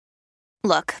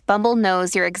Look, Bumble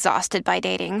knows you're exhausted by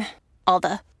dating. All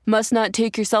the must not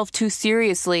take yourself too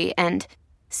seriously and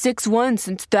 6'1"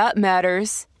 since that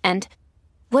matters. And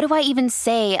what do I even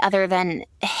say other than,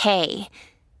 hey?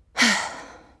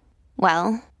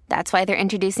 Well, that's why they're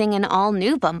introducing an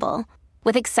all-new Bumble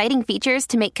with exciting features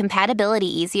to make compatibility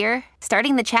easier,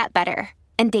 starting the chat better,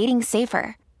 and dating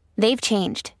safer. They've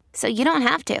changed, so you don't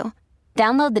have to.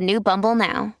 Download the new Bumble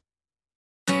now.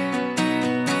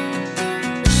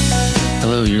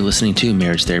 Hello, you're listening to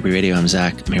Marriage Therapy Radio. I'm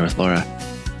Zach. I'm here with Laura.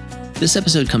 This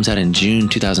episode comes out in June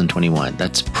 2021.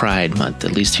 That's Pride Month,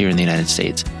 at least here in the United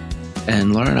States.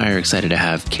 And Laura and I are excited to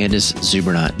have Candace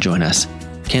Zubernat join us.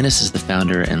 Candace is the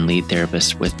founder and lead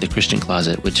therapist with The Christian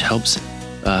Closet, which helps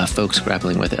folks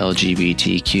grappling with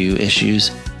LGBTQ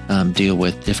issues deal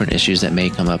with different issues that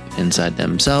may come up inside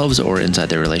themselves or inside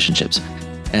their relationships.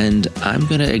 And I'm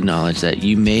going to acknowledge that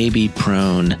you may be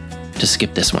prone to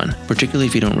skip this one, particularly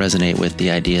if you don't resonate with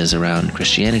the ideas around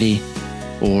Christianity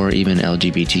or even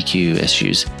LGBTQ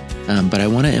issues. But I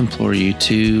want to implore you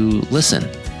to listen.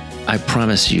 I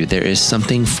promise you there is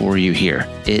something for you here.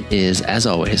 It is, as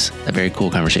always, a very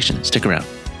cool conversation. Stick around.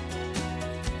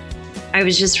 I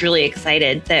was just really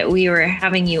excited that we were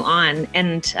having you on.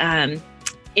 And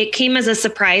it came as a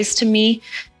surprise to me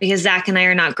because Zach and I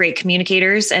are not great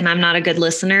communicators and I'm not a good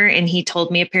listener. And he told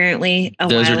me apparently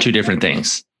those are two different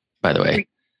things, by the way.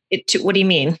 What do you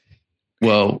mean?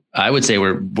 Well, I would say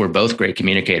we're both great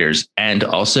communicators, and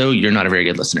also you're not a very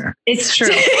good listener. It's true.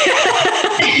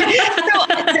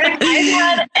 I've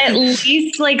had at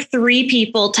least like 3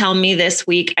 people tell me this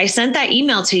week, I sent that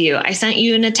email to you. I sent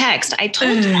you in a text. I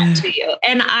told that to you.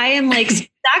 And I am like,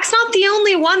 Zach's not the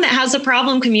only one that has a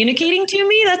problem communicating to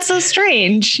me. That's so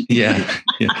strange. Yeah.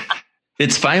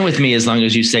 It's fine with me as long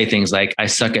as you say things like, I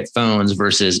suck at phones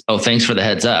versus, oh, thanks for the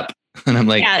heads up. And I'm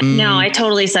like, no, I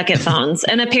totally suck at phones.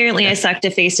 And apparently I sucked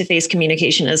at face-to-face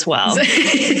communication as well.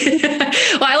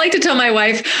 Well, I like to tell my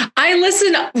wife, I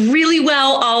listen really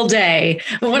well all day.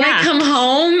 But when I come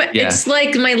home, it's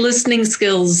like my listening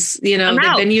skills, they've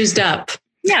been used up.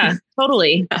 Yeah,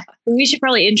 totally. We should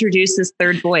probably introduce this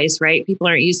third voice, right? People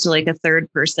aren't used to like a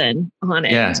third person on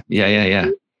it. Yeah.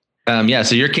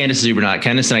 So you're Candace Zubernat.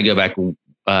 Candace and I go back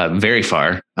very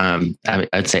far.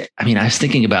 I'd say, I was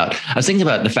thinking about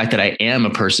the fact that I am a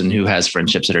person who has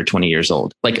friendships that are 20 years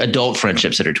old, like adult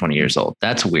friendships that are 20 years old.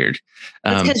 That's weird.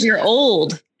 That's because you're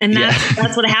old. And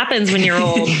that's what happens when you're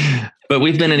old. But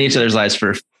we've been in each other's lives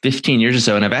for 15 years or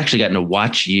so. And I've actually gotten to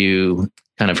watch you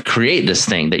kind of create this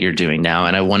thing that you're doing now.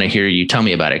 And I want to hear you tell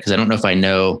me about it, because I don't know if I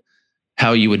know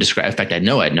how you would describe. In fact, I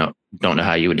don't know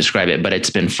how you would describe it, but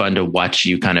it's been fun to watch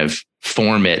you kind of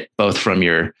form it both from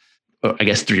your, I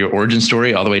guess, through your origin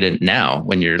story all the way to now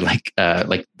when you're like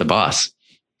the boss.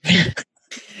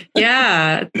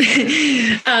 Yeah.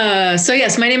 So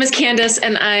yes, my name is Candace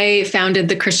and I founded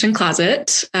The Christian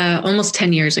Closet almost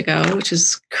 10 years ago, which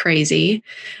is crazy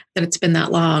that it's been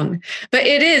that long. But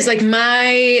it is like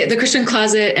The Christian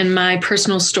Closet and my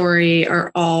personal story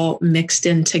are all mixed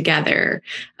in together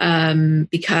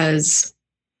because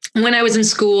when I was in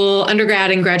school,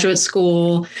 undergrad and graduate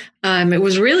school, it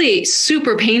was really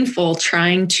super painful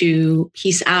trying to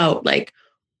piece out like,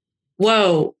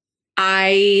 whoa,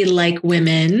 I like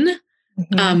women.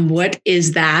 Mm-hmm. What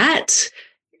is that?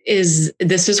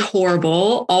 This is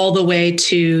horrible, all the way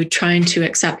to trying to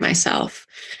accept myself.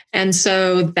 And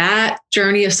so that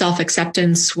journey of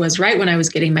self-acceptance was right when I was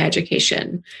getting my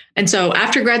education. And so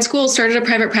after grad school, started a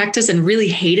private practice and really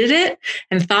hated it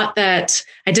and thought that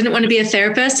I didn't want to be a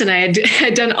therapist. And I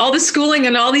had done all the schooling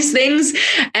and all these things.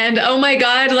 And oh my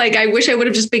God, like I wish I would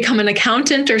have just become an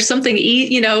accountant or something,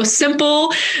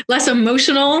 simple, less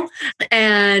emotional.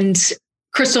 And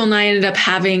Crystal and I ended up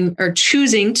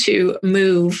choosing to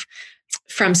move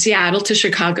from Seattle to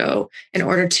Chicago in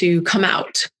order to come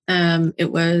out.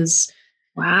 It was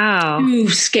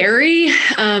scary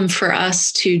for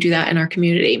us to do that in our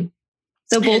community.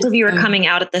 So both of you are coming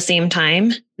out at the same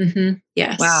time? Mm-hmm.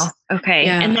 Yes. Wow. Okay.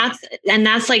 Yeah. And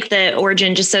that's like the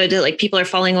origin, just so that like people are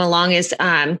following along, is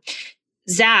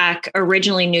Zach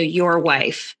originally knew your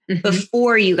wife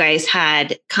before you guys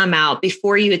had come out,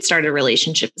 before you had started a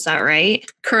relationship. Is that right?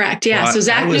 Correct. Yeah. Well, so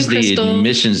Zach was knew Crystal.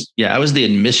 I was the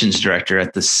admissions director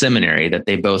at the seminary that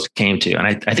they both came to. And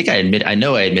I think I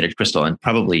admitted Crystal and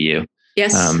probably you.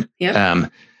 Yes.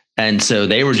 And so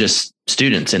they were just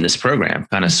students in this program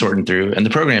kind of sorting through, and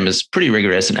the program is pretty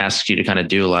rigorous and asks you to kind of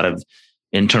do a lot of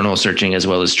internal searching as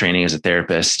well as training as a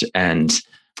therapist. And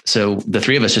so the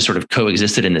three of us just sort of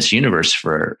coexisted in this universe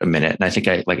for a minute. And I think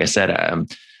like I said,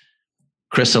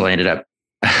 Crystal, I ended up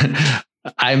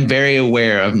I'm very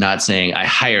aware of not saying I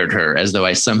hired her as though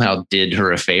I somehow did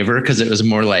her a favor, because it was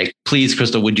more like, please,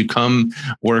 Crystal, would you come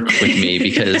work with me?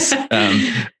 Because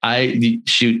I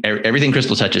shoot everything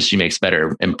Crystal touches, she makes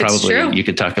better. And probably you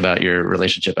could talk about your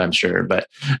relationship, I'm sure. But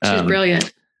she's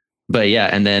brilliant. But yeah,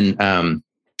 and then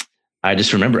I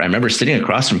remember sitting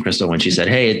across from Crystal when she said,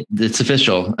 "Hey, it's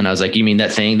official." And I was like, "You mean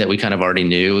that thing that we kind of already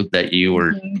knew that you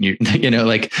were, you know,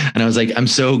 like," and I was like, "I'm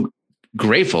so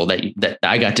grateful that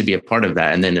I got to be a part of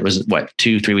that." And then it was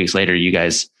 2-3 weeks later, you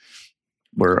guys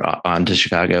were on to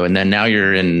Chicago, and then now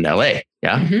you're in LA.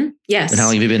 Yeah. Mm-hmm. Yes. And how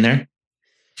long have you been there?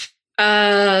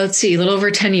 Let's see, a little over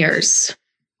 10 years.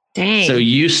 Dang. So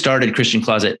you started Christian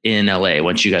Closet in LA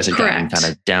once you guys had gotten kind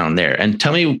of down there. And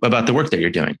tell me about the work that you're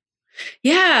doing.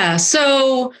 Yeah.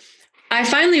 So I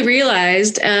finally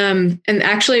realized, and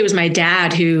actually it was my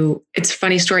dad who, it's a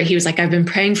funny story. He was like, "I've been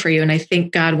praying for you, and I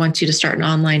think God wants you to start an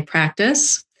online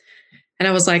practice." And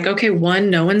I was like, okay,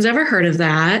 one, no one's ever heard of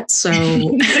that. So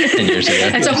 10 years ago.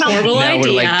 That's a horrible now idea.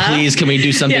 We're like, please, can we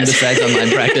do something besides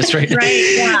online practice right now?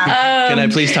 Right. Yeah. Can I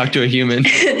please talk to a human?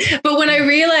 But when I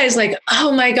realized, like,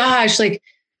 oh my gosh, like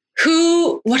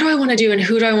what do I want to do, and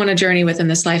who do I want to journey with in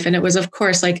this life? And it was, of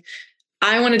course, like,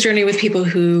 I want to journey with people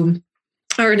who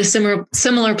are in a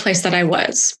similar place that I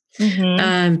was.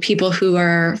 Mm-hmm. People who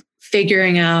are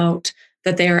figuring out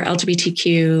that they are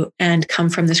LGBTQ and come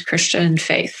from this Christian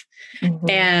faith. Mm-hmm.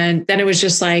 And then it was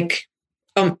just like,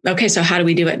 oh, okay, so how do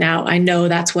we do it now? I know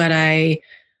that's what I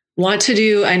want to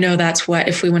do. I know that's what,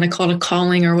 if we want to call it a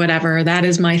calling or whatever, that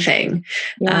is my thing.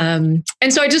 Yeah.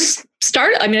 And so I just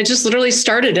started, I just literally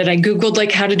started it. I Googled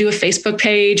like how to do a Facebook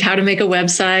page, how to make a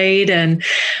website, and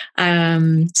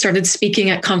started speaking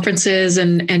at conferences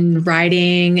and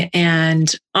writing,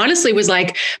 and honestly was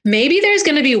like, maybe there's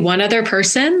going to be one other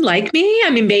person like me.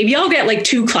 Maybe I'll get like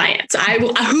 2 clients.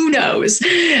 Who knows?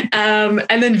 And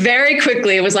then very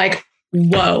quickly it was like,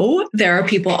 whoa, there are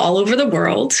people all over the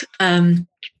world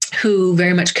who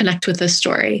very much connect with this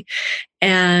story.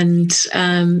 And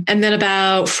then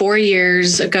about 4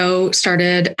 years ago,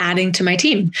 started adding to my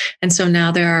team. And so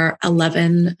now there are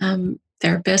 11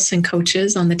 therapists and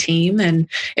coaches on the team. And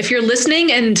if you're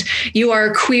listening and you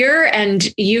are queer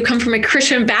and you come from a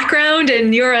Christian background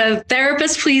and you're a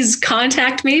therapist, please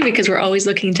contact me, because we're always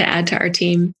looking to add to our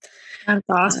team. That's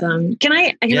awesome. Can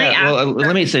I ask? Well,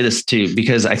 let me say this too,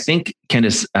 because I think,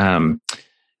 Candace,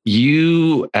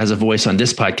 you as a voice on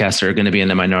this podcast are going to be in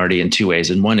the minority in 2 ways.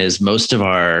 And one is most of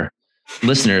our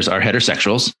listeners are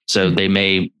heterosexuals. So they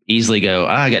may easily go,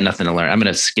 I got nothing to learn. I'm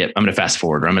going to fast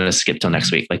forward, or I'm going to skip till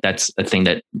next week. Like that's a thing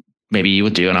that maybe you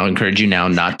would do. And I'll encourage you now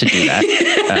not to do that.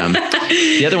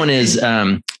 The other one is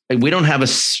we don't have a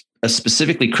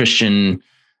specifically Christian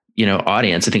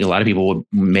audience. I think a lot of people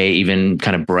may even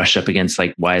kind of brush up against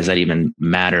like, why does that even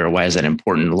matter? Or why is that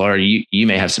important? Laura, you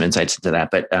may have some insights into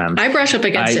that, but I brush up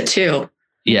against it too.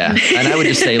 Yeah. And I would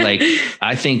just say, like,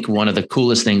 I think one of the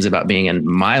coolest things about being in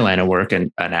my line of work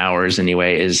and ours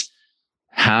anyway, is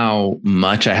how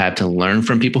much I have to learn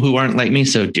from people who aren't like me.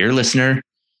 So dear listener,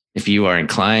 if you are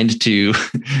inclined to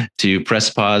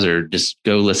press pause or just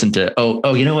go listen to,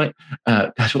 you know what?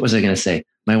 Gosh, what was I going to say?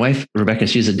 My wife, Rebecca,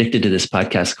 she's addicted to this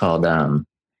podcast called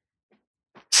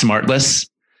Smartless.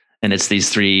 And it's these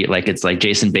 3, like, it's like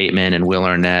Jason Bateman and Will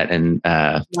Arnett and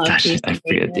I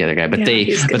forget the other guy, but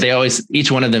they always,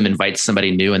 each one of them invites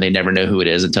somebody new and they never know who it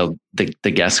is until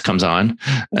the guest comes on.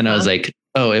 And I was like,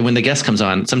 and when the guest comes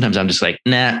on, sometimes I'm just like,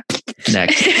 nah,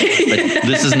 next. But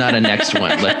this is not a next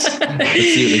one. Let's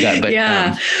see what we got. But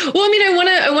yeah. Well,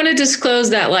 I want to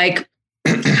disclose that, like,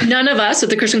 none of us at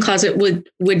the Christian Closet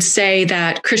would say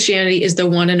that Christianity is the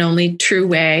one and only true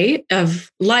way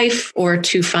of life or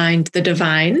to find the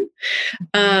divine.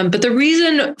 But the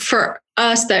reason for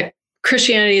us that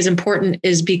Christianity is important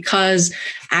is because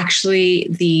actually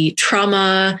the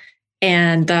trauma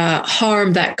and the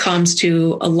harm that comes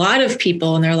to a lot of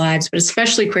people in their lives, but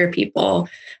especially queer people,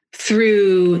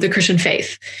 through the Christian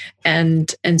faith.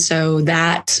 And so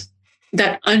that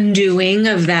undoing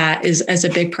of that is as a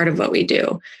big part of what we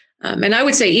do. And I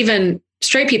would say even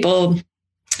straight people,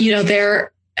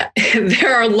 there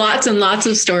are lots and lots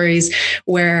of stories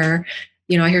where,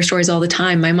 I hear stories all the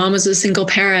time. My mom was a single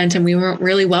parent and we weren't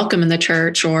really welcome in the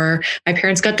church, or my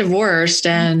parents got divorced.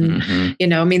 And,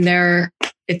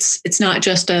 it's not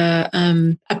just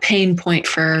a pain point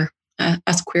for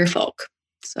us queer folk.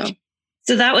 So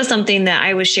that was something that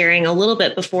I was sharing a little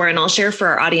bit before, and I'll share for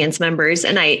our audience members.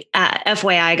 And I,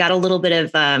 FYI, got a little bit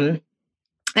of,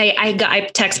 I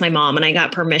text my mom and I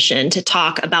got permission to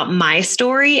talk about my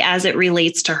story as it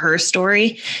relates to her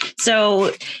story.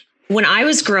 So when I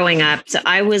was growing up, so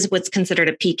I was what's considered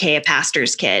a PK, a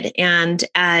pastor's kid. And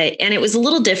it was a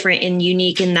little different and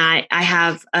unique in that I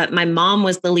have, my mom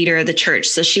was the leader of the church.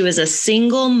 So she was a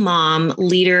single mom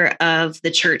leader of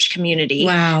the church community.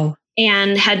 Wow.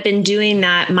 And had been doing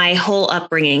that my whole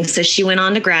upbringing. So she went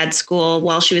on to grad school.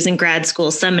 While she was in grad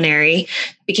school, seminary,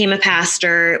 became a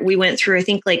pastor. We went through, I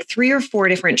think, like 3 or 4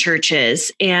 different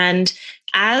churches. And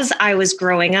as I was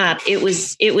growing up, it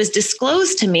was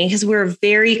disclosed to me, because we're a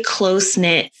very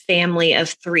close-knit family of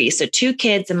 3. So 2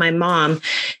 kids and my mom.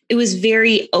 It was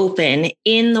very open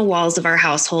in the walls of our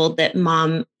household that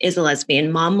mom is a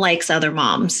lesbian. Mom likes other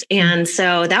moms. And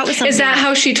so that was something. Is that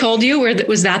how she told you?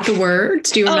 Was that the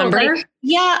words? Do you remember?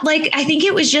 I think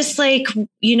it was just like,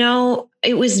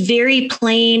 it was very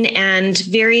plain and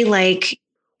very like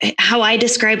how I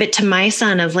describe it to my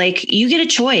son of like, you get a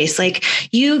choice, like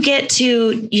you get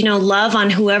to, love on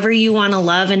whoever you want to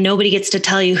love, and nobody gets to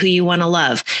tell you who you want to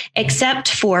love, except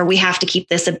for we have to keep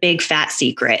this a big fat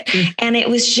secret. Mm. And it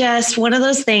was just one of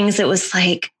those things that was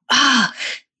like,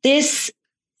 this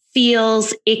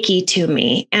feels icky to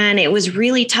me. And it was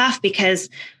really tough because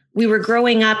we were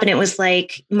growing up and it was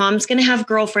like, mom's going to have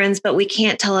girlfriends, but we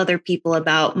can't tell other people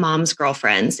about mom's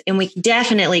girlfriends. And we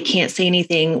definitely can't say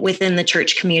anything within the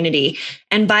church community.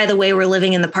 And by the way, we're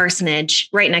living in the parsonage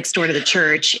right next door to the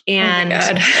church.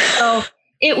 And so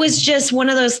it was just one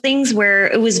of those things where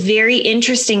it was very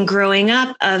interesting growing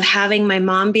up of having my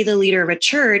mom be the leader of a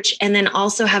church and then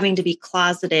also having to be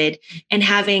closeted and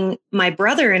having my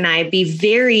brother and I be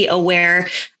very aware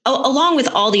along with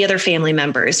all the other family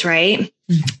members, right?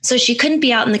 Mm-hmm. So she couldn't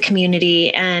be out in the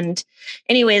community. And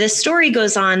anyway, the story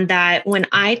goes on that when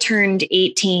I turned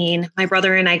 18, my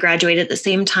brother and I graduated at the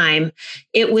same time.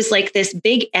 It was like this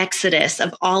big exodus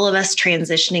of all of us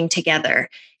transitioning together.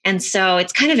 And so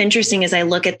it's kind of interesting as I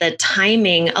look at the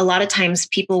timing. A lot of times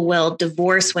people will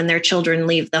divorce when their children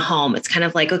leave the home. It's kind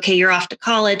of like, okay, you're off to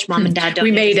college. Mom and dad don't.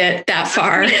 We made it that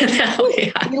far.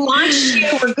 We launched you.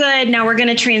 We're good. Now we're going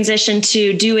to transition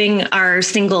to doing our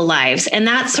single lives. And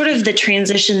that's sort of the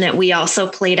transition that we also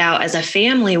played out as a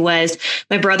family. Was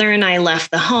my brother and I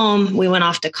left the home. We went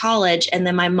off to college, and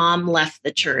then my mom left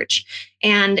the church.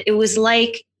 And it was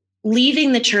like,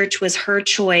 leaving the church was her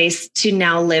choice to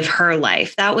now live her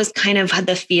life. That was kind of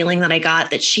the feeling that I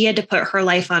got, that she had to put her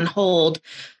life on hold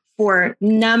for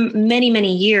many,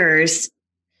 many years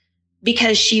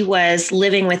because she was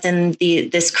living within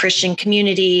this Christian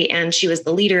community and she was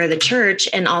the leader of the church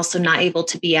and also not able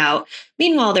to be out.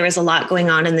 Meanwhile, there was a lot going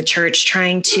on in the church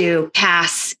trying to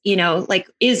pass, like,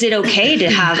 is it okay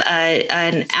to have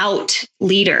an out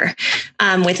leader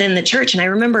within the church? And I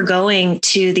remember going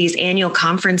to these annual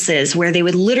conferences where they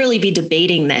would literally be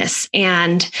debating this.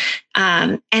 And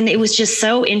it was just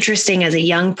so interesting as a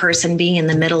young person being in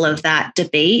the middle of that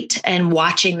debate and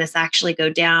watching this actually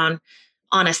go down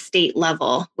on a state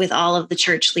level with all of the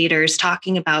church leaders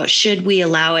talking about, should we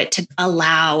allow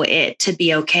it to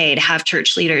be okay to have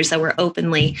church leaders that were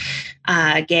openly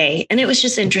gay? And it was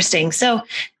just interesting. So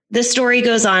the story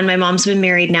goes on. My mom's been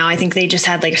married now. I think they just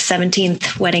had like a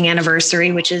 17th wedding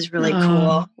anniversary, which is really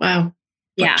cool. Wow.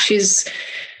 Yeah.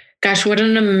 Gosh, what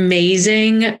an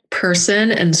amazing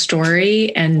person and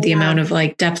story, and the amount of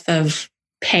like depth of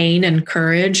pain and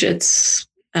courage. It's,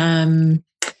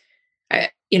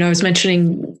 I was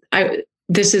mentioning,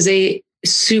 this is a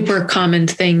super common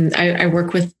thing. I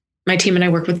work with my team, and I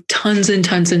work with tons and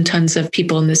tons and tons of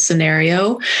people in this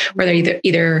scenario where they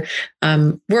either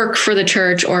work for the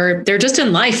church or they're just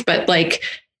in life, but like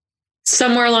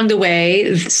somewhere along the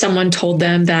way, someone told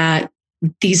them that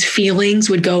these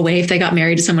feelings would go away if they got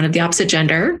married to someone of the opposite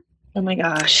gender. Oh my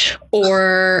gosh.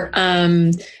 Or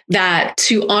that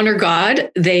to honor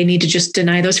God, they need to just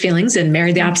deny those feelings and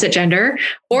marry the opposite gender,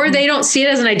 or they don't see it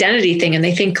as an identity thing. And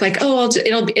they think like, oh,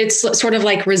 it's sort of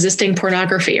like resisting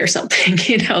pornography or something,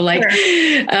 like,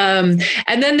 sure. And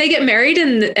then they get married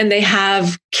and they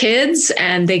have kids,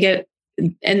 and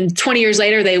and 20 years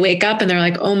later, they wake up and they're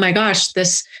like, oh my gosh,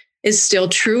 this is still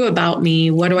true about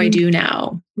me. What do I do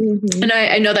now? Mm-hmm. And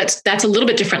I know that's a little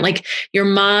bit different. Like your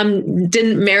mom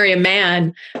didn't marry a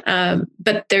man,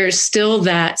 but there's still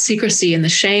that secrecy and the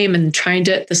shame and trying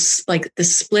to the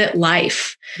split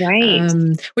life, right?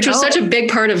 Which was such a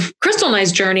big part of Crystal and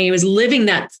I's journey. Was living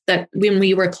that when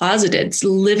we were closeted,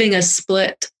 living a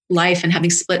split life and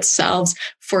having split selves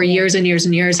for years and years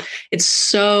and years. It's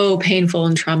so painful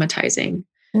and traumatizing.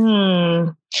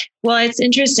 Well, it's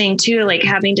interesting too, like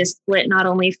having to split not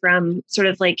only from sort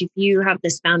of like if you have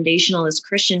this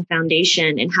Christian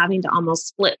foundation, and having to almost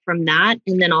split from that,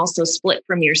 and then also split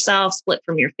from yourself, split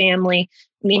from your family,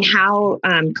 I mean, how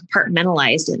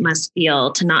compartmentalized it must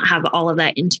feel to not have all of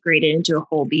that integrated into a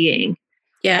whole being.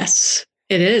 Yes,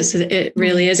 it is. It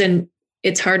really is. And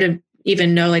it's hard to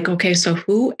even know, like, okay, so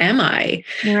who am I?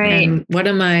 Right. And what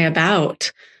am I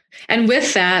about? And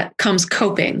with that comes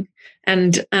coping.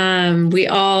 And we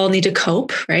all need to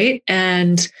cope, right?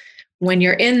 And when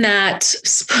you're in that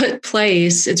split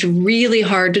place, it's really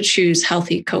hard to choose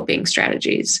healthy coping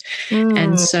strategies.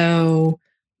 And so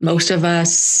most of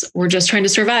us, we're just trying to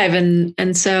survive.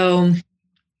 And so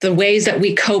the ways that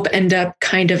we cope end up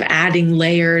kind of adding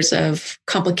layers of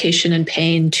complication and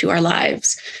pain to our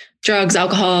lives. Drugs,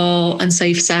 alcohol,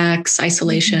 unsafe sex,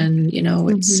 isolation,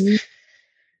 it's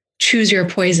choose your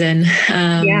poison.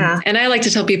 And I like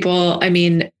to tell people, I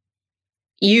mean,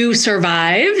 you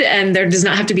survived and there does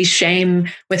not have to be shame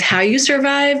with how you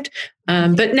survived.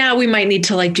 But now we might need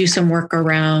to like do some work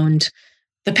around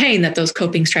the pain that those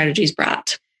coping strategies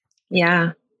brought.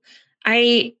 Yeah.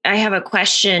 I have a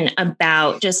question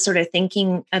about just sort of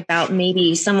thinking about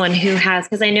maybe someone who has,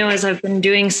 because I know as I've been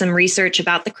doing some research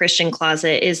about the Christian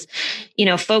closet is,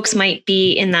 folks might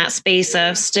be in that space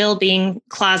of still being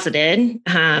closeted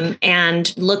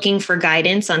and looking for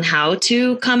guidance on how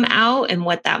to come out and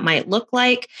what that might look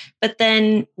like. But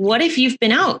then what if you've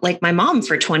been out like my mom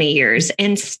for 20 years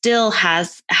and still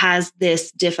has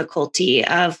this difficulty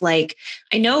of like,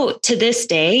 I know to this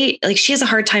day, like she has a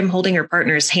hard time holding her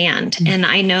partner's hand. And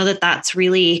I know that that's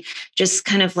really just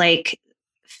kind of like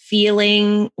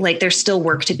feeling like there's still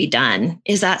work to be done.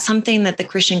 Is that something that the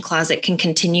Christian closet can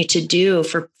continue to do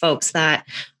for folks that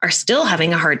are still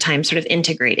having a hard time sort of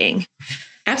integrating?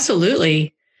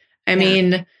 Absolutely. I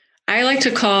mean, I like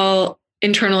to call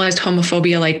internalized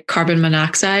homophobia like carbon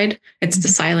monoxide. It's the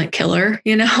silent killer,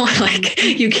 like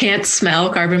you can't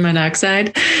smell carbon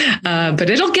monoxide, but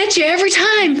it'll get you every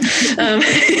time.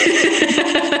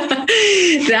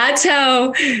 That's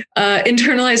how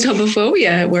internalized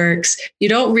homophobia works. You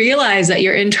don't realize that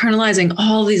you're internalizing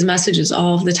all these messages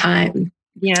all the time.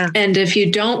 Yeah. And if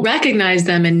you don't recognize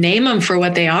them and name them for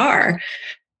what they are,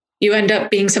 you end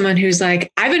up being someone who's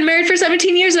like, I've been married for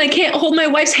 17 years and I can't hold my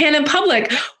wife's hand in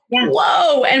public. Yeah.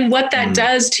 Whoa. And what that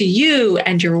does to you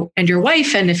and your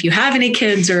wife, and if you have any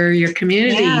kids or your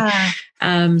community.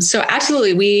 Yeah. So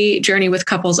absolutely, we journey with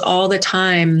couples all the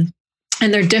time,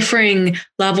 and they're differing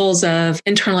levels of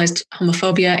internalized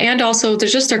homophobia. And also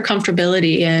there's just their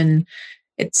comfortability. And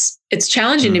it's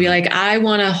challenging to be like, I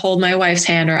want to hold my wife's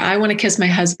hand, or I want to kiss my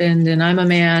husband, and I'm a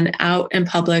man out in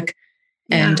public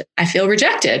and I feel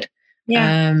rejected.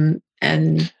 Yeah.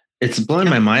 And it's blown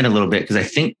my mind a little bit, because I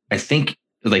think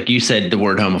like you said the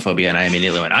word homophobia, and I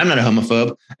immediately went, I'm not a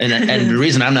homophobe. And the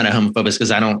reason I'm not a homophobe is because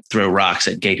I don't throw rocks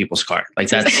at gay people's car. Like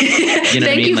that's,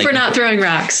 Thank you for not throwing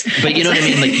rocks. But you know what I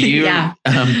mean? Like you,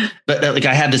 but like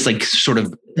I have this like sort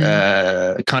of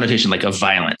connotation like of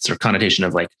violence, or connotation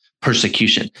of like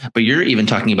persecution. But you're even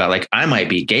talking about like, I might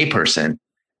be a gay person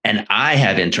and I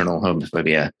have internal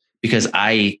homophobia because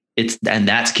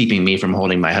that's keeping me from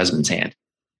holding my husband's hand.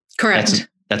 Correct.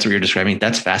 That's what you're describing.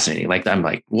 That's fascinating. Like, I'm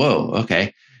like, whoa,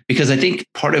 okay. Because I think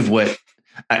part of what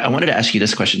I wanted to ask you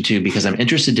this question too, because I'm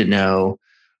interested to know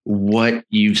what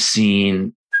you've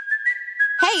seen.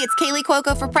 Hey, it's Kaylee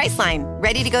Cuoco for Priceline.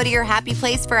 Ready to go to your happy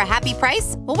place for a happy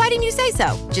price? Well, why didn't you say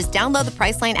so? Just download the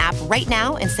Priceline app right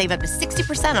now and save up to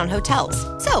 60% on hotels.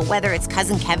 So whether it's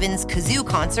Cousin Kevin's Kazoo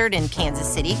Concert in Kansas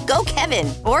City, go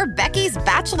Kevin, or Becky's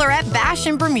Bachelorette Bash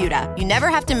in Bermuda, you never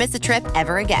have to miss a trip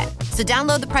ever again. So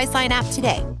download the Priceline app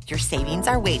today. Your savings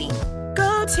are waiting.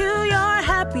 Go to your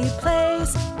happy place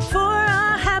for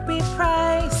a happy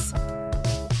price.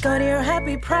 Go to your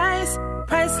happy price,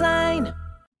 Priceline.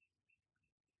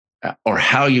 Or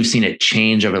how you've seen it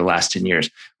change over the last 10 years,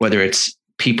 whether it's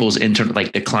people's internal,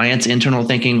 like the client's internal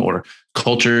thinking, or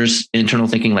culture's internal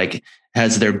thinking. Like,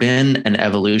 has there been an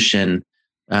evolution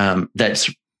that's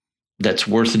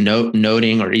worth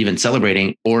noting or even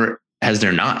celebrating, or has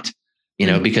there not?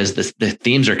 Because the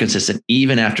themes are consistent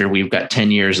even after we've got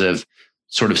 10 years of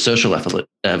sort of social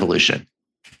evolution.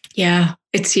 Yeah,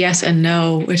 it's yes and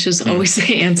no, which is always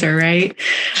the answer, right?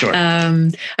 Sure.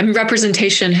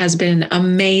 Representation has been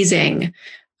amazing.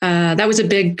 That was a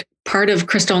big part of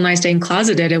Crystal and I staying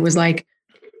closeted. It was like,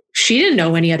 she didn't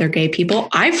know any other gay people.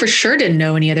 I for sure didn't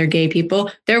know any other gay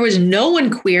people. There was no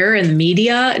one queer in the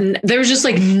media, and there was just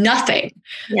like nothing.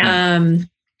 Yeah. Of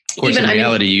course, in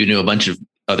reality, you knew a bunch of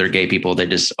other gay people that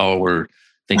just all were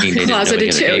thinking they didn't know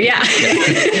each other. Yeah.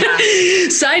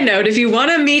 So side note, if you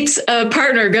want to meet a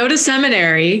partner, go to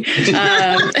seminary.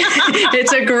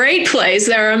 It's a great place.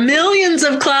 There are millions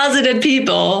of closeted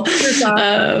people. That's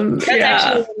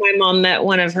actually where my mom met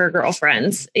one of her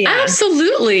girlfriends. Yeah.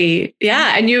 Absolutely.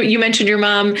 Yeah. And you mentioned your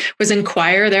mom was in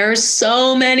choir. There are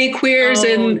so many queers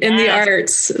in the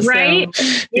arts. Right.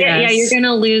 So, yeah. You're going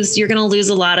to lose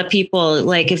a lot of people.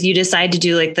 Like if you decide to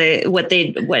do like what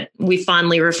we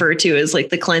fondly refer to as like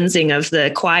the cleansing of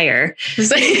the choir,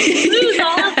 you lose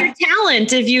all of their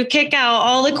talent if you kick out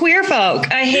all the queer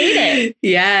folk. I hate it.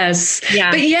 Yes.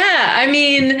 Yeah. But yeah, I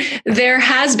mean, there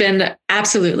has been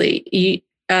absolutely.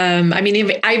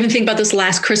 I even think about this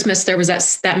last Christmas, there was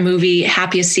that movie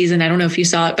Happiest Season. I don't know if you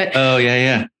saw it, but oh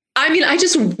yeah. I mean, I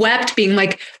just wept being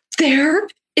like, there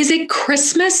is a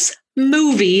Christmas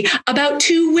movie about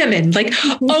two women. Like,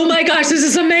 oh my gosh, this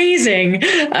is amazing.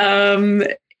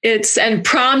 And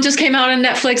Prom just came out on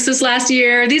Netflix this last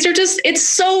year. These are it's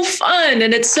so fun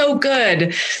and it's so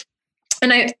good.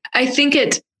 And I think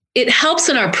it helps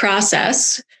in our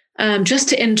process just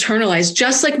to internalize,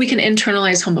 just like we can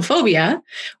internalize homophobia,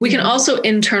 we can also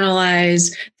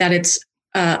internalize that it's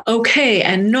okay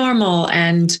and normal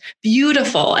and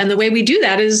beautiful. And the way we do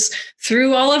that is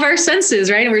through all of our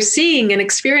senses, right? And we're seeing and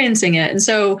experiencing it. And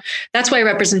so that's why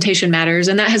representation matters.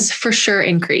 And that has for sure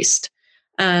increased.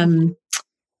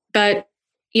 But,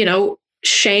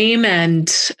 shame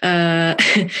and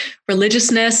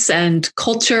religiousness and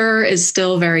culture is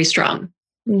still very strong.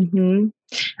 Mm-hmm.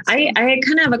 I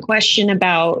kind of have a question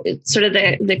about sort of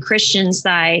the Christian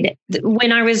side.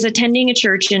 When I was attending a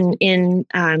church in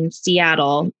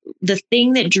Seattle, the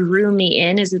thing that drew me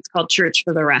in is it's called Church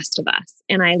for the Rest of Us.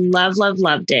 And I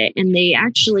loved it. And they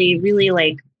actually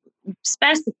really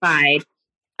specified,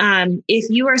 if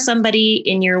you are somebody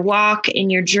in your walk, in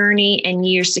your journey, and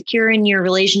you're secure in your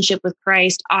relationship with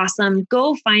Christ, awesome,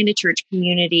 go find a church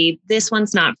community. This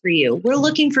one's not for you. We're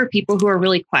looking for people who are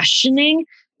really questioning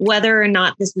whether or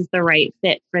not this is the right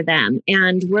fit for them.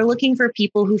 And we're looking for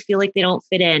people who feel like they don't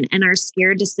fit in and are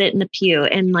scared to sit in the pew.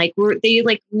 And they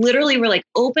literally were like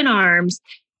open arms.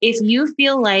 If you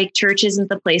feel like church isn't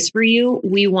the place for you,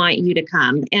 we want you to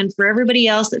come. And for everybody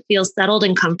else that feels settled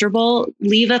and comfortable,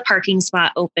 leave a parking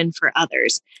spot open for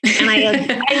others. And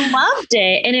I loved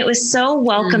it. And it was so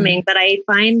welcoming. But I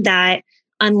find that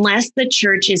unless the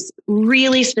church is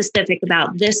really specific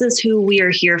about this is who we are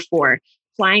here for,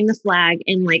 flying the flag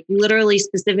and literally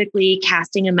specifically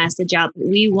casting a message out that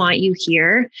we want you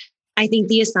here, I think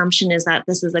the assumption is that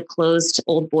this is a closed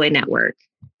old boy network.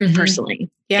 Mm-hmm. Personally.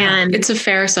 Yeah. And it's a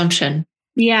fair assumption.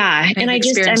 Yeah. And I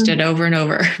experienced it over and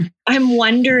over. I'm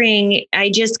wondering,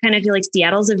 I just kind of feel like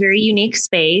Seattle's a very unique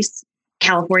space.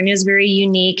 California is very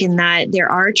unique in that there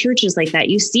are churches like that.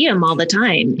 You see them all the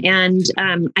time. And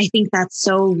I think that's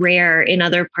so rare in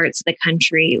other parts of the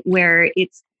country where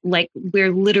it's like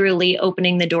we're literally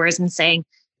opening the doors and saying,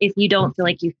 if you don't feel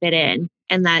like you fit in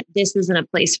and that this isn't a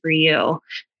place for you,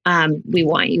 we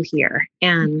want you here.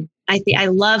 And I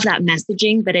love that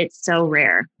messaging, but it's so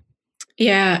rare.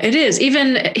 Yeah, it is.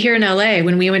 Even here in LA,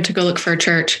 when we went to go look for a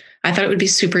church, I thought it would be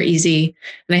super easy.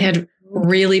 And I had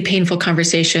really painful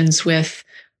conversations with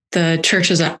the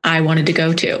churches that I wanted to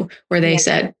go to, where they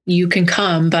said, you can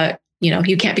come, but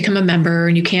you can't become a member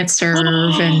and you can't serve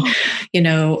and,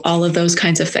 all of those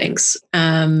kinds of things.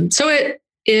 So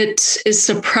it is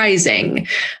surprising.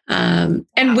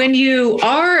 And when you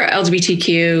are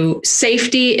LGBTQ,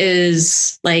 safety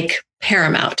is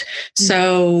paramount.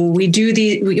 So we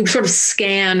sort of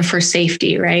scan for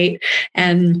safety, right?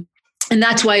 And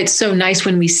that's why it's so nice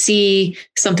when we see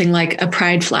something like a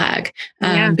pride flag,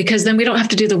 because then we don't have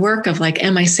to do the work of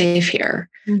am I safe here?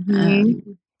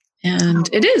 Mm-hmm. And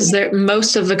it is there.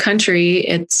 Most of the country,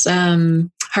 it's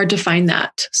hard to find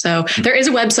that. So there is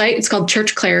a website. It's called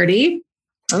Church Clarity.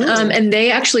 And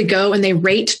they actually go and they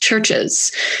rate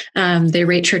churches. They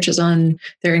rate churches on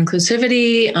their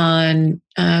inclusivity, on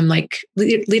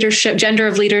leadership, gender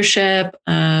of leadership.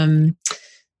 They're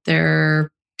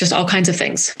just all kinds of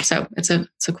things. So it's a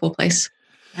cool place.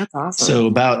 That's awesome. So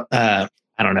about,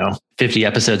 50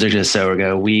 episodes or so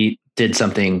ago, we did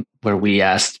something where we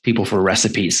asked people for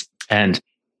recipes. And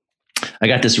I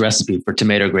got this recipe for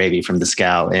tomato gravy from this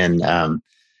gal in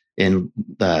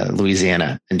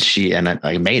Louisiana, and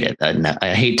I made it. And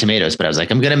I hate tomatoes, but I was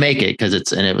like, I'm going to make it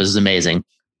and it was amazing.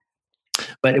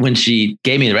 But when she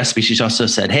gave me the recipe, she also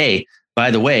said, hey, by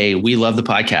the way, we love the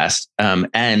podcast.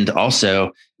 And also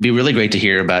it'd be really great to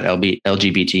hear about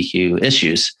LGBTQ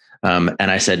issues. And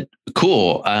I said,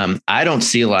 cool. I don't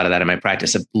see a lot of that in my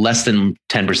practice. Less than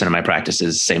 10% of my practice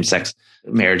is same-sex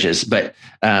marriages. But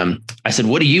I said,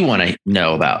 what do you want to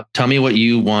know about? Tell me what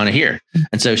you want to hear.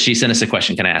 And so she sent us a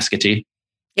question. Can I ask it to you?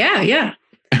 Yeah.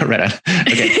 Right on.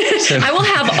 Okay. So, I will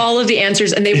have all of the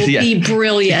answers and they will be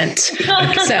brilliant. So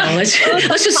let's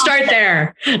just start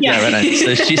there. Yeah, right on.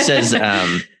 So she says,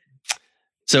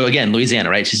 so again, Louisiana,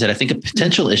 right? She said, I think a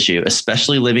potential issue,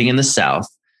 especially living in the South,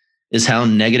 is how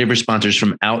negative responses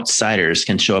from outsiders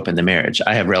can show up in the marriage.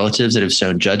 I have relatives that have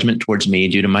shown judgment towards me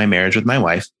due to my marriage with my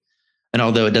wife. And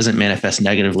although it doesn't manifest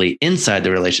negatively inside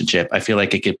the relationship, I feel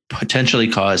like it could potentially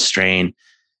cause strain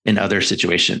in other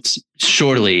situations.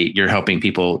 Surely you're helping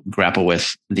people grapple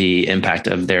with the impact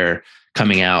of their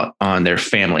coming out on their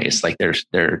families, like their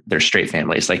straight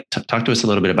families. Like talk to us a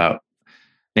little bit about,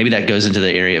 maybe that goes into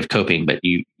the area of coping, but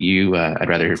I'd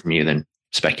rather hear from you than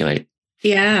speculate.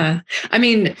 Yeah. I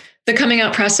mean, the coming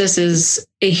out process is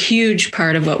a huge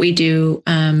part of what we do,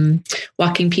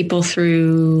 walking people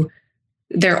through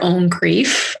their own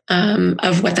grief,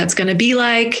 of what that's going to be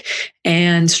like,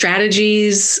 and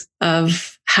strategies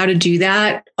of how to do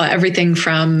that. Everything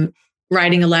from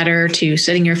writing a letter to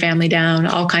sitting your family down,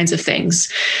 all kinds of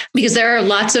things, because there are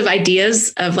lots of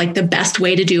ideas of like the best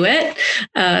way to do it.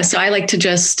 So I like to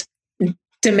just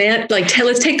demand, like,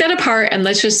 let's take that apart and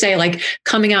let's just say, like,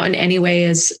 coming out in any way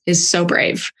is so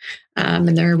brave.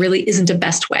 And there really isn't a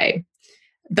best way.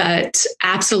 But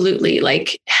absolutely,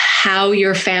 like, how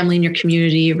your family and your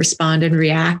community respond and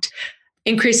react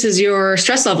increases your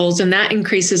stress levels, and that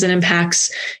increases and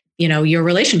impacts, your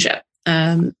relationship.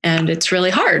 And it's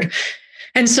really hard.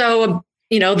 And so,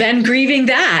 then grieving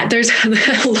that, there's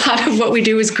a lot of what we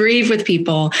do is grieve with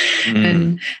people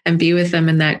and be with them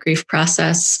in that grief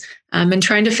process, and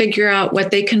trying to figure out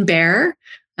what they can bear,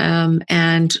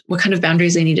 and what kind of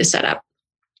boundaries they need to set up.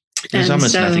 There's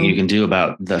almost nothing you can do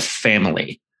about the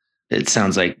family. It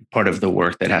sounds like part of the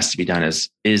work that has to be done is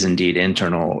indeed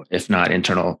internal, if not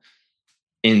internal,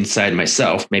 inside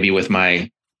myself, maybe with my,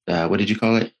 what did you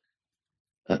call it?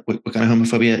 What kind of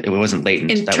homophobia? It wasn't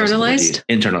latent. Internalized?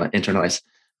 Internalized,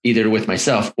 either with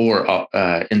myself or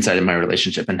inside of my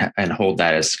relationship, and hold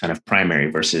that as kind of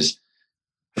primary versus,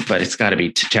 but it's got to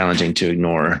be challenging to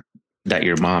ignore that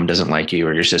your mom doesn't like you,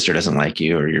 or your sister doesn't like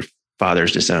you, or your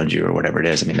father's disowned you, or whatever it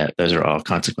is. I mean, those are all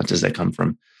consequences that come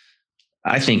from.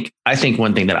 I think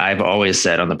one thing that I've always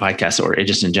said on the podcast, or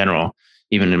just in general,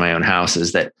 even in my own house,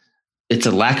 is that it's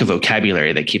a lack of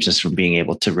vocabulary that keeps us from being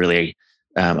able to really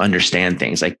understand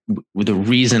things. Like, the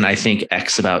reason I think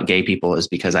X about gay people is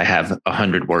because I have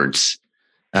 100 words.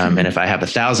 And if I have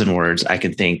 1,000 words, I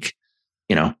can think,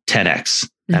 10X,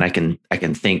 and I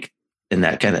can think in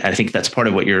that kind of, I think that's part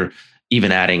of what you're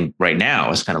even adding right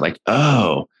now is kind of like,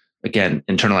 oh, again,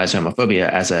 internalized homophobia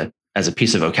as a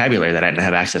piece of vocabulary that I didn't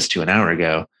have access to an hour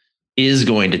ago is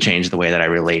going to change the way that I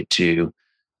relate to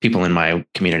people in my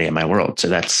community and my world. So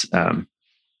that's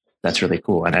really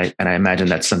cool. And I imagine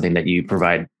that's something that you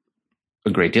provide a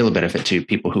great deal of benefit to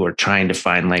people who are trying to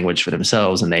find language for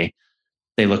themselves, and they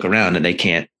look around and they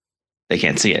can't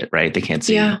see it, right? They can't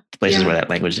see places where that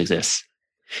language exists.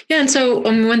 Yeah. And so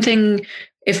one thing,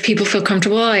 if people feel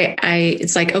comfortable,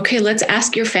 it's like, okay, let's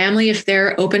ask your family if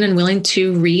they're open and willing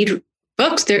to read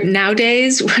books. There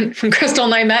nowadays, when Crystal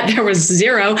and I met, there was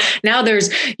zero. Now there's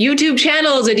YouTube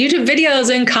channels and YouTube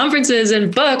videos and conferences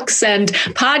and books and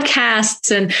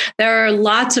podcasts. And there are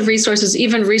lots of resources,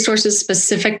 even resources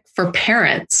specific for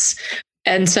parents.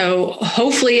 And so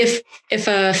hopefully if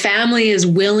a family is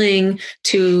willing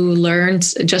to learn,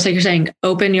 just like you're saying,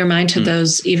 open your mind to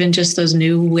those, even just those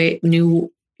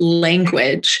new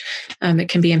language, it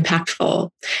can be impactful.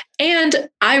 And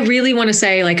I really want to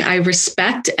say, like, I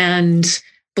respect and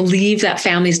believe that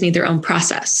families need their own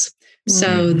process.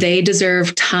 So they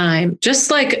deserve time,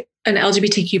 just like an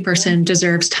LGBTQ person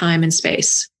deserves time and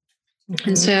space.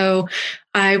 And so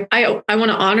I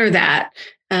want to honor that.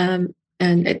 And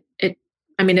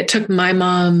it took my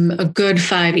mom a good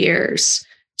 5 years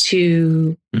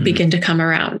to begin to come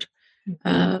around.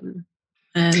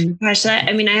 Gosh, I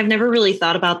have never really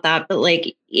thought about that, but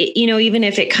like, even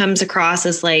if it comes across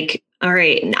as like, all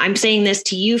right, I'm saying this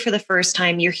to you for the first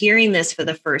time, you're hearing this for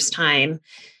the first time,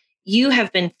 you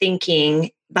have been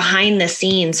thinking behind the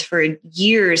scenes for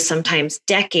years, sometimes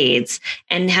decades,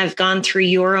 and have gone through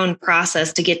your own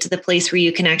process to get to the place where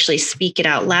you can actually speak it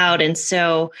out loud. And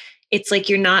so it's like,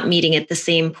 you're not meeting at the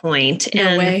same point.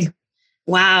 No way.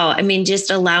 Wow.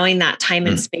 Just allowing that time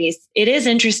and space. It is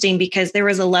interesting because there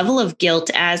was a level of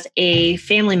guilt as a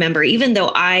family member, even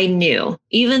though I knew,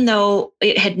 even though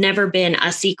it had never been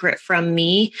a secret from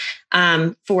me,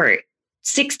 for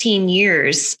 16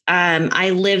 years,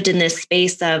 I lived in this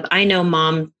space of, I know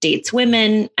mom dates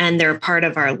women and they're a part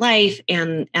of our life,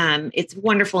 and it's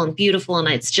wonderful and beautiful. And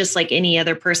it's just like any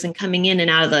other person coming in and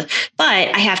out of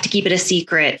but I have to keep it a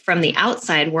secret from the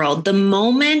outside world. The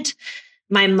moment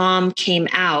my mom came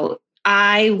out,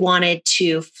 I wanted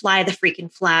to fly the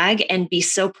freaking flag and be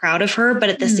so proud of her. But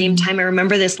at the same time, I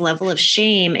remember this level of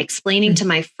shame explaining to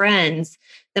my friends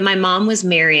that my mom was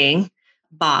marrying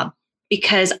Bob,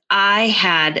 because I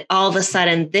had all of a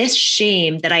sudden this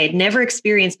shame that I had never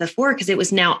experienced before, because it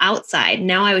was now outside.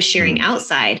 Now I was sharing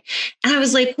outside. And I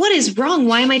was like, what is wrong?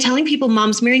 Why am I telling people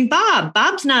mom's marrying Bob?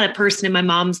 Bob's not a person in my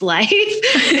mom's life. So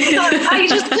I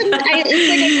just couldn't, I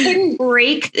couldn't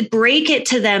break it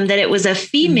to them that it was a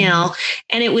female.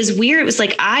 And it was weird. It was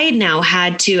like, I now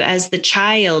had to, as the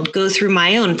child, go through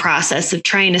my own process of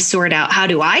trying to sort out, how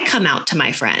do I come out to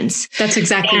my friends? That's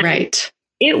exactly right.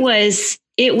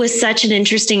 It was such an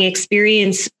interesting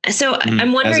experience. So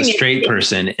I'm wondering, as a straight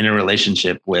person in a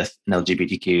relationship with an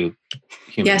LGBTQ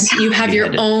human. Yes, you have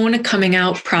your own coming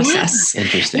out process. Yeah.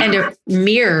 Interesting. And it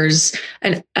mirrors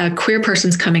a queer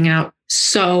person's coming out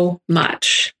so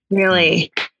much.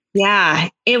 Really? Yeah,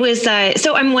 it was.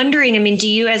 So I'm wondering, I mean, do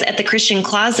you, as at the Christian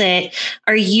Closet,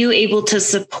 are you able to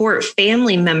support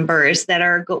family members that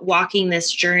are walking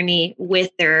this journey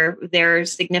with their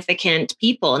significant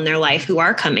people in their life who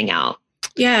are coming out?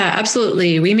 Yeah,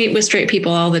 absolutely. We meet with straight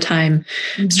people all the time.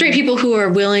 Straight people who are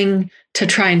willing to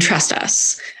try and trust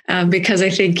us, because I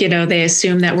think, they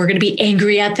assume that we're going to be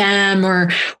angry at them,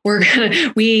 or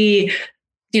we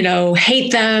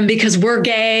hate them because we're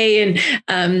gay.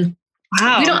 And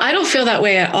wow, I don't feel that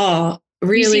way at all.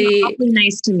 Really, you seem awfully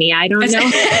nice to me. I don't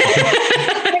know.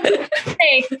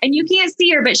 And you can't see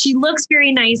her, but she looks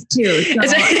very nice too. So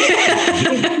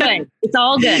it's good. It's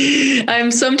all good.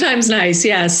 I'm sometimes nice,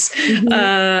 yes,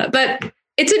 but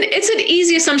it's an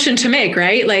easy assumption to make,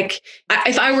 right? Like,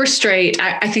 if I were straight,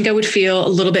 I think I would feel a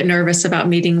little bit nervous about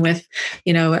meeting with,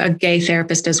 a gay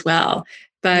therapist as well.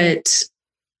 But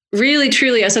really,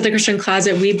 truly, us at the Christian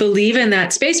Closet, we believe in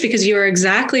that space, because you are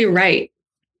exactly right.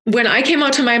 When I came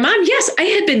out to my mom, yes, I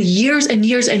had been years and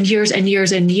years and years and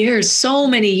years and years, so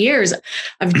many years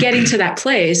of getting to that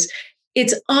place.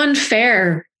 It's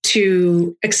unfair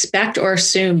to expect or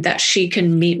assume that she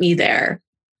can meet me there.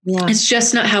 Yeah. It's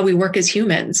just not how we work as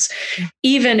humans.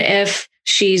 Even if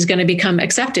she's going to become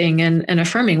accepting and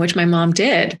affirming, which my mom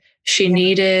did, she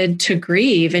needed to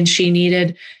grieve, and she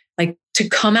needed to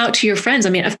come out to your friends.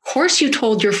 I mean, of course you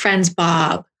told your friends,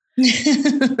 Bob.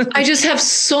 I just have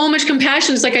so much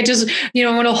compassion. It's like, I just,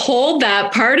 want to hold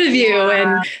that part of you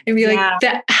and be like,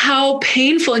 that, how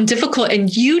painful and difficult,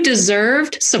 and you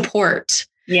deserved support.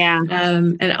 Yeah.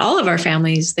 And all of our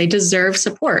families, they deserve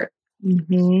support.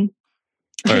 Mm-hmm.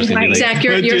 Zach,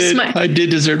 you're smart. I did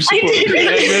deserve support.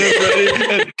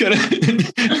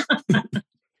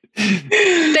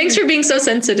 Thanks for being so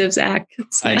sensitive, Zach.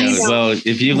 I know. Well,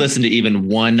 if you listen to even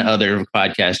one other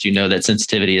podcast, you know that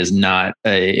sensitivity is not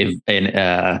a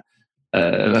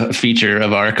feature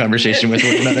of our conversation with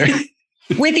one another.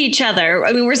 With each other.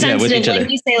 I mean, we're sensitive. Like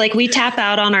you say, we tap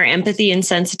out on our empathy and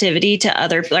sensitivity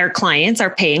to our clients, our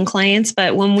paying clients.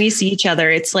 But when we see each other,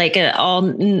 it's like an all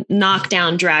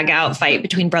knockdown, drag out fight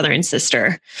between brother and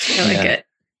sister. I like it.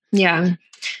 Yeah.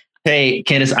 Hey,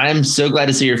 Candace, I'm so glad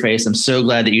to see your face. I'm so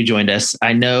glad that you joined us.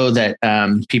 I know that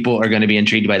people are going to be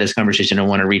intrigued by this conversation and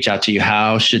want to reach out to you.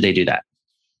 How should they do that?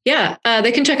 Yeah,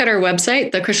 they can check out our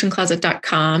website,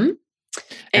 thechristiancloset.com.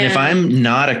 And if I'm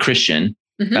not a Christian,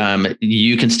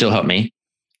 you can still help me.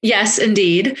 Yes,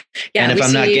 indeed. Yeah, and if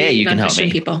I'm not gay, you can help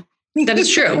me. People. That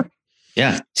is true.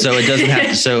 Yeah. So it doesn't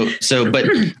have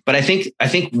to, but I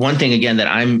think one thing again that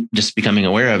I'm just becoming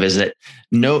aware of is that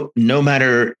no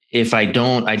matter if I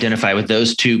don't identify with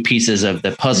those two pieces of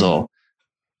the puzzle,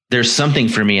 there's something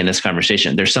for me in this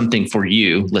conversation. There's something for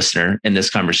you, listener, in this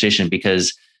conversation,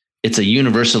 because it's a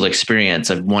universal experience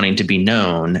of wanting to be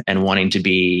known and wanting to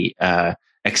be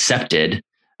accepted,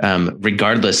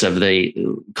 regardless of I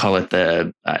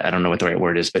don't know what the right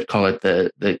word is, but call it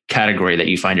the category that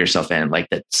you find yourself in, like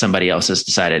that somebody else has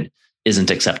decided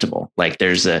isn't acceptable. Like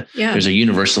there's a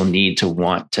universal need to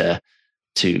want to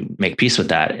make peace with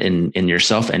that in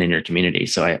yourself and in your community.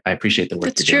 So I appreciate the work.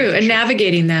 That's true. And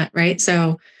navigating that, right?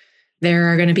 So there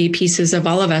are going to be pieces of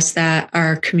all of us that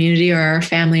our community or our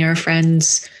family or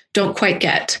friends don't quite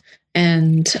get.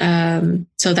 And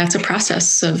so that's a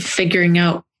process of figuring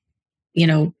out,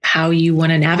 how you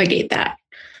want to navigate that,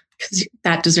 because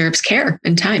that deserves care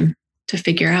and time to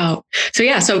figure out.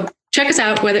 So so check us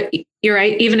out, whether you're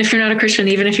right, even if you're not a Christian,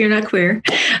 even if you're not queer,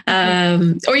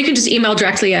 or you can just email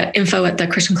directly at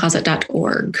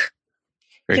info@thechristiancloset.org.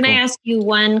 Can I ask you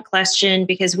one question?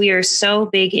 Because we are so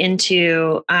big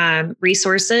into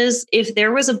resources. If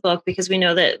there was a book, because we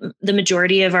know that the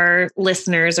majority of our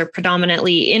listeners are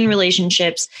predominantly in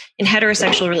relationships, in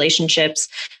heterosexual relationships,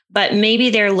 but maybe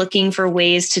they're looking for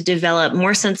ways to develop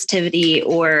more sensitivity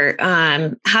or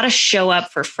how to show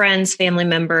up for friends, family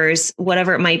members,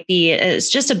 whatever it might be. It's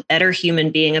just a better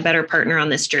human being, a better partner on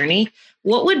this journey.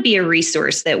 What would be a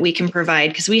resource that we can provide?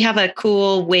 Because we have a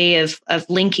cool way of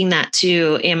linking that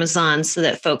to Amazon so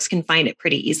that folks can find it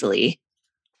pretty easily.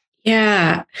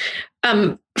 Yeah.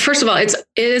 First of all, it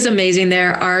is amazing.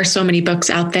 There are so many books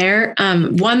out there.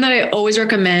 One that I always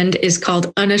recommend is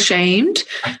called Unashamed,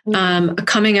 a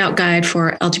coming out guide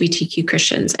for LGBTQ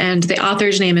Christians. And the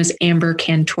author's name is Amber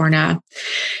Cantorna.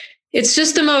 It's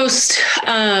just the most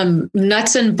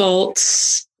nuts and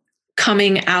bolts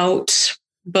coming out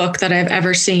book that I've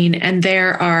ever seen. And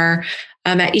there are,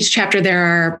 at each chapter, there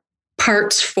are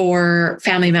parts for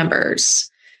family members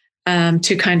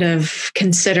to kind of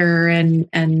consider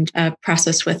and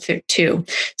process with it too.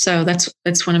 So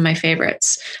that's one of my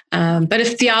favorites. But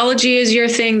if theology is your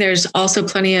thing, there's also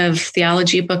plenty of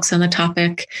theology books on the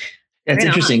topic. It's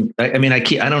interesting. I mean, I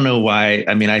don't know why.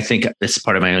 I mean, I think it's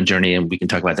part of my own journey, and we can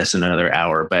talk about this in another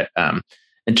hour. But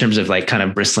in terms of like kind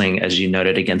of bristling, as you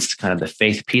noted, against kind of the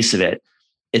faith piece of it,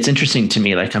 it's interesting to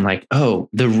me. Like I'm like, oh,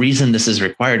 the reason this is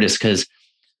required is because,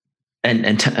 and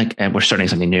we're starting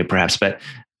something new, perhaps, but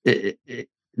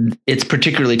it's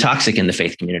particularly toxic in the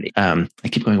faith community. I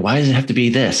keep going, why does it have to be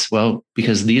this? Well,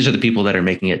 because these are the people that are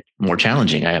making it more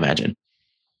challenging, I imagine.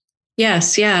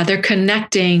 Yes. Yeah. They're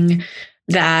connecting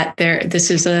that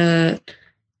this is a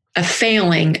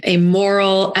failing, a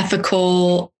moral,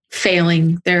 ethical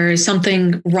failing. There is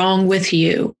something wrong with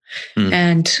you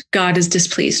and God is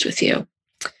displeased with you.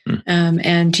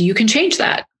 And you can change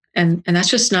that. And that's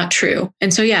just not true.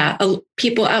 And so, yeah,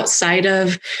 people outside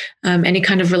of any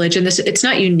kind of religion, it's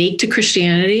not unique to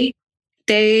Christianity.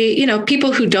 They,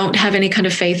 people who don't have any kind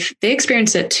of faith, they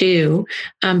experience it too.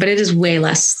 But it is way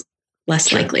less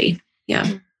likely. Yeah.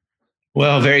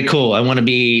 Well, very cool. I want to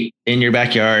be in your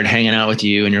backyard, hanging out with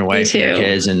you and your wife and your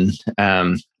kids. And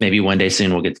maybe one day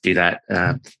soon we'll get to do that.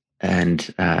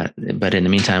 But in the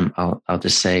meantime, I'll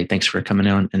just say thanks for coming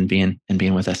on and being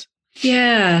with us.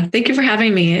 Yeah. Thank you for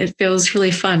having me. It feels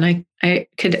really fun. I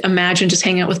could imagine just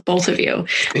hanging out with both of you.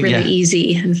 Really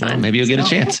easy and fun. Well, maybe you'll get a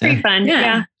chance. Pretty fun.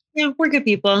 Yeah. We're good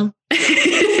people.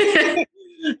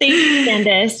 Thank you,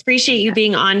 Candace. Appreciate you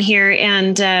being on here.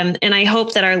 And I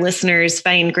hope that our listeners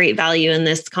find great value in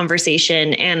this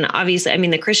conversation. And obviously, I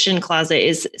mean, the Christian Closet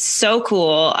is so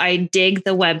cool. I dig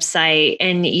the website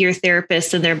and your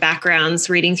therapists and their backgrounds,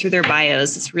 reading through their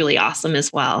bios is really awesome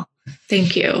as well.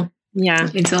 Thank you. Yeah.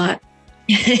 It means a lot.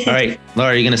 All right,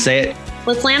 Laura, are you going to say it?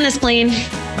 Let's land this plane.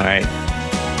 All right.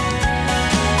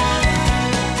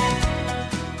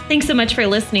 Thanks so much for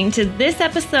listening to this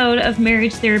episode of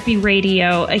Marriage Therapy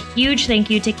Radio. A huge thank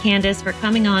you to Candace for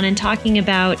coming on and talking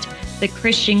about the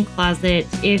Christian Closet.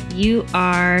 If you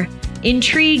are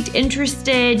intrigued,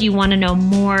 interested, you want to know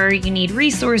more, you need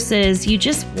resources, you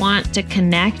just want to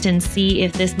connect and see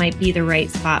if this might be the right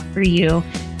spot for you,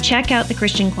 check out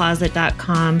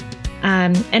thechristiancloset.com.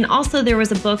 And also there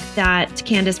was a book that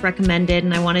Candace recommended,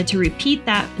 and I wanted to repeat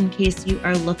that in case you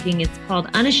are looking. It's called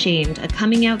Unashamed, a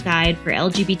coming out guide for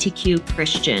LGBTQ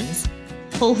Christians.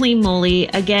 Holy moly.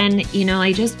 Again,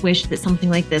 I just wish that something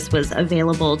like this was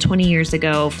available 20 years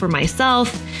ago for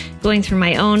myself, going through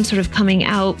my own sort of coming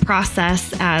out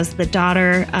process as the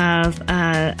daughter of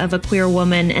a queer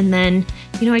woman. And then,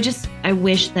 I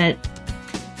wish that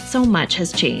so much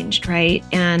has changed, right?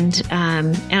 And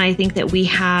I think that we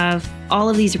have all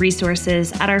of these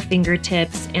resources at our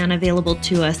fingertips and available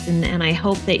to us. And I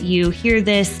hope that you hear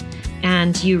this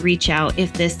and you reach out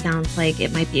if this sounds like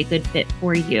it might be a good fit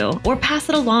for you, or pass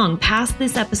it along. Pass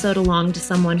this episode along to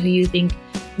someone who you think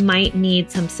might need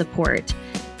some support.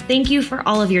 Thank you for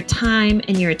all of your time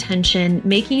and your attention,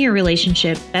 making your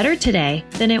relationship better today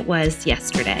than it was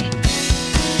yesterday.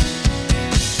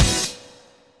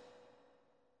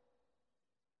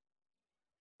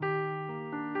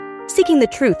 Seeking the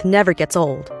truth never gets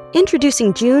old.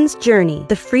 Introducing June's Journey,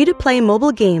 the free-to-play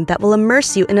mobile game that will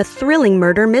immerse you in a thrilling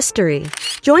murder mystery.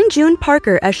 Join June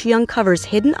Parker as she uncovers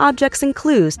hidden objects and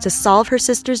clues to solve her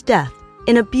sister's death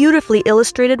in a beautifully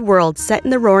illustrated world set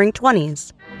in the Roaring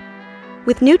 '20s.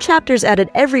 With new chapters added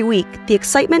every week, the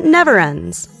excitement never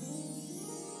ends.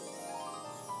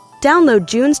 Download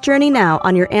June's Journey now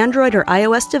on your Android or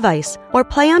iOS device, or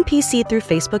play on PC through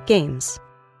Facebook Games.